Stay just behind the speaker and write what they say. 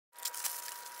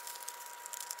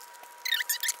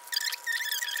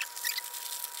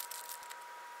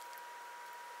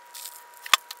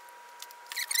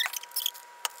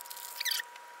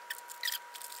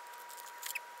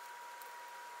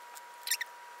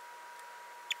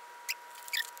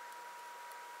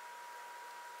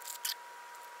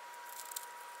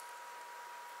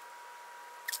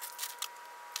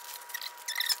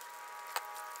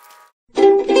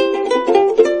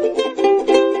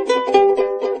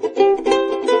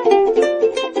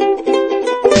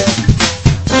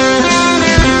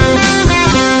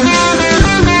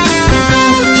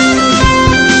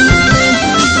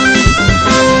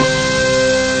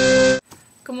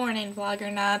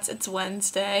it's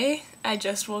Wednesday. I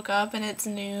just woke up and it's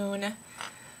noon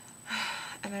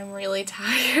and I'm really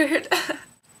tired.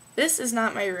 This is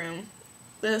not my room.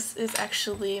 This is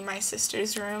actually my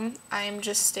sister's room. I'm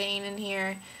just staying in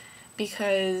here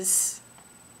because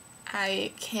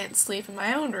I can't sleep in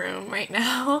my own room right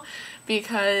now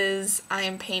because I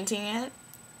am painting it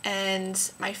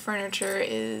and my furniture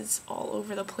is all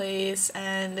over the place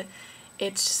and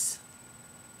it's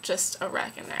just a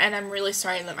wreck in there. And I'm really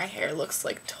sorry that my hair looks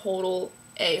like total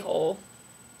a-hole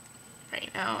right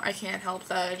now. I can't help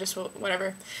that. I just,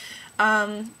 whatever.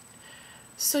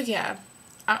 So yeah,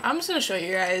 I'm just gonna show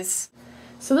you guys.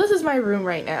 So this is my room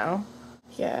right now.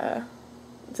 Yeah,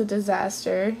 it's a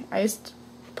disaster. I just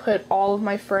put all of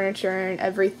my furniture and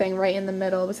everything right in the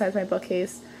middle besides my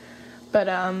bookcase. But,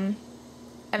 and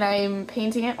I'm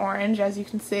painting it orange, as you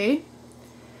can see.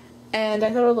 And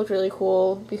I thought it would look really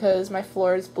cool because my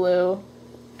floor is blue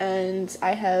and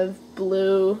I have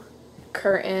blue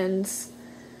curtains.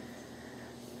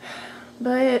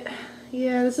 But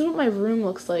yeah, this is what my room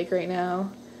looks like right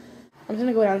now. I'm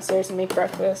gonna go downstairs and make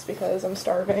breakfast because I'm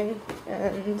starving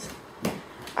and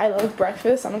I love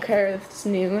breakfast. I don't care if it's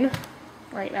noon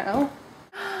right now.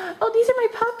 Oh, these are my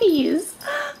puppies.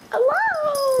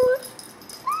 Hello.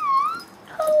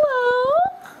 Hello.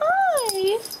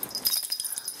 Hi.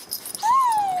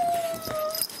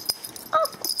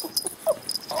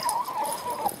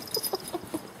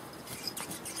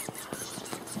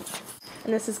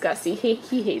 And this is Gussie. He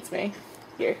hates me.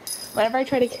 Here. Whenever I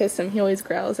try to kiss him, he always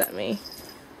growls at me.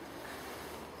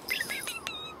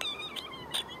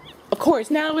 Of course,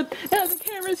 now the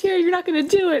camera's here, you're not gonna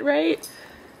do it, right?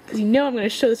 Because you know I'm gonna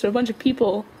show this to a bunch of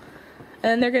people.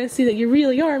 And they're gonna see that you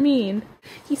really are mean.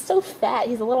 He's so fat,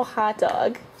 he's a little hot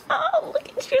dog. Oh, look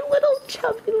at your little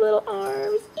chubby little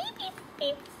arms. Beep, beep,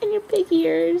 beep. And your big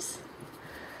ears.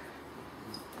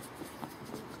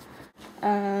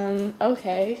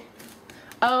 Okay.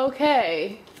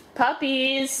 Okay.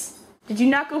 Puppies. Did you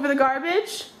knock over the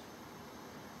garbage?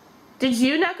 Did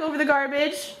you knock over the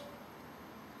garbage?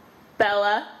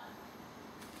 Bella.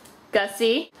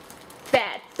 Gussie.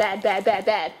 Bad, bad, bad, bad,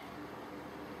 bad.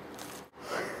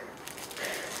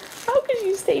 How could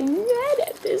you stay mad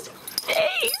at this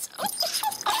face?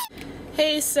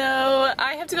 Hey, so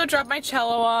I have to go drop my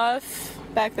cello off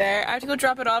back there. I have to go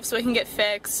drop it off so it can get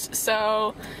fixed.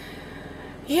 So,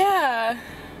 yeah.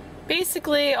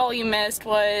 Basically, all you missed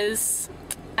was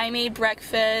I made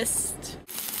breakfast,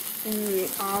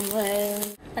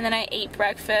 omelet, and then I ate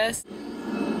breakfast,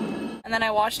 and then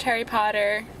I watched Harry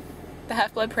Potter, the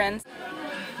Half-Blood Prince,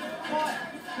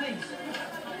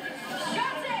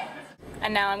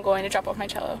 and now I'm going to drop off my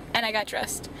cello, and I got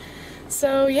dressed.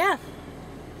 So yeah,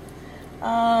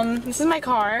 this is my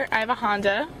car. I have a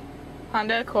Honda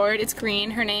Accord. It's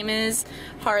green. Her name is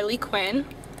Harley Quinn.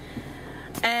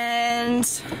 And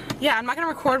yeah, I'm not gonna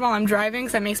record while I'm driving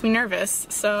because that makes me nervous,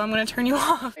 so I'm gonna turn you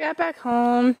off. I got back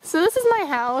home. So this is my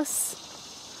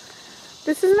house.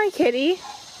 This is my kitty,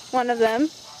 one of them.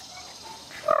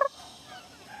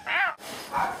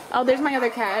 Oh, there's my other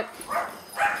cat.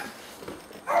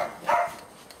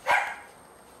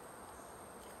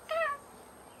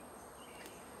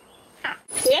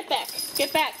 Get back,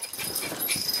 get back.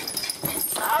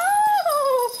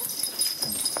 Oh!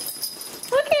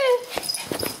 Look at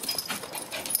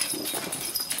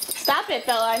Stop it,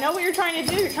 Bella. I know what you're trying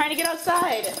to do. You're trying to get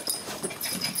outside.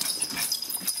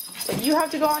 But you have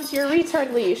to go onto your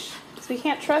retard leash, because we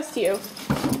can't trust you.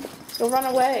 You'll run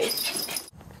away.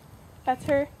 That's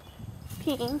her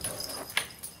peeing.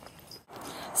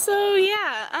 So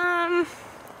yeah,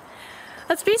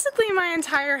 that's basically my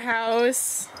entire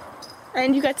house.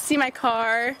 And you got to see my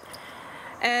car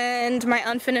and my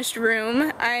unfinished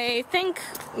room. I think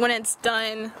when it's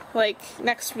done, like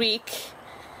next week,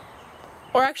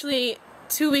 or actually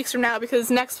 2 weeks from now,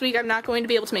 because next week I'm not going to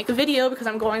be able to make a video because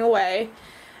I'm going away,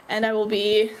 and I will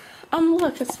be,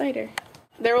 look, a spider.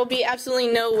 There will be absolutely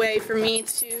no way for me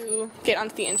to get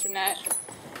onto the internet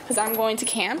because I'm going to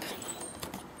camp,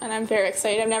 and I'm very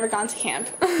excited. I've never gone to camp.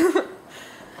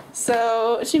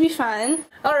 So it should be fun.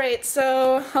 Alright,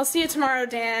 so I'll see you tomorrow,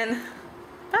 Dan.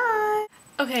 Bye!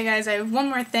 Okay guys, I have one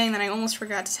more thing that I almost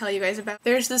forgot to tell you guys about.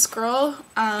 There's this girl,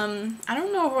 I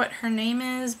don't know what her name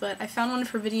is, but I found one of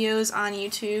her videos on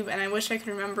YouTube and I wish I could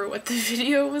remember what the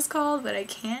video was called, but I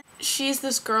can't. She's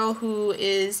this girl who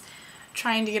is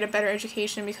trying to get a better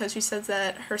education because she says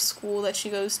that her school that she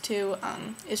goes to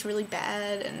is really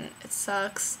bad and it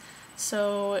sucks.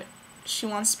 So she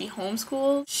wants to be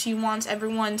homeschooled. She wants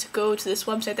everyone to go to this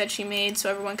website that she made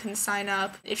so everyone can sign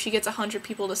up. If she gets 100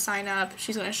 people to sign up,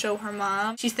 she's going to show her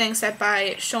mom. She thinks that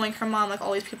by showing her mom like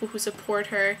all these people who support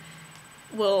her,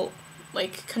 will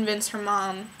like convince her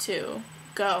mom to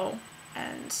go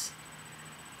and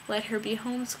let her be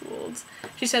homeschooled.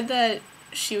 She said that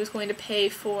she was going to pay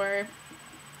for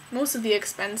most of the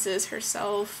expenses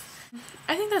herself.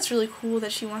 I think that's really cool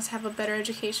that she wants to have a better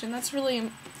education. That's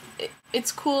really,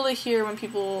 it's cool to hear when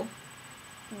people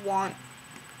want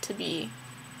to be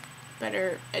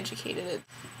better educated.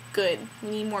 Good. We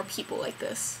need more people like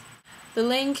this. The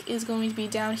link is going to be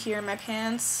down here in my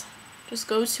pants. Just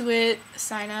go to it,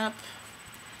 sign up.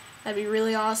 That'd be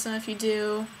really awesome if you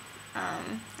do.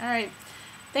 Alright.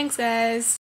 Thanks, guys.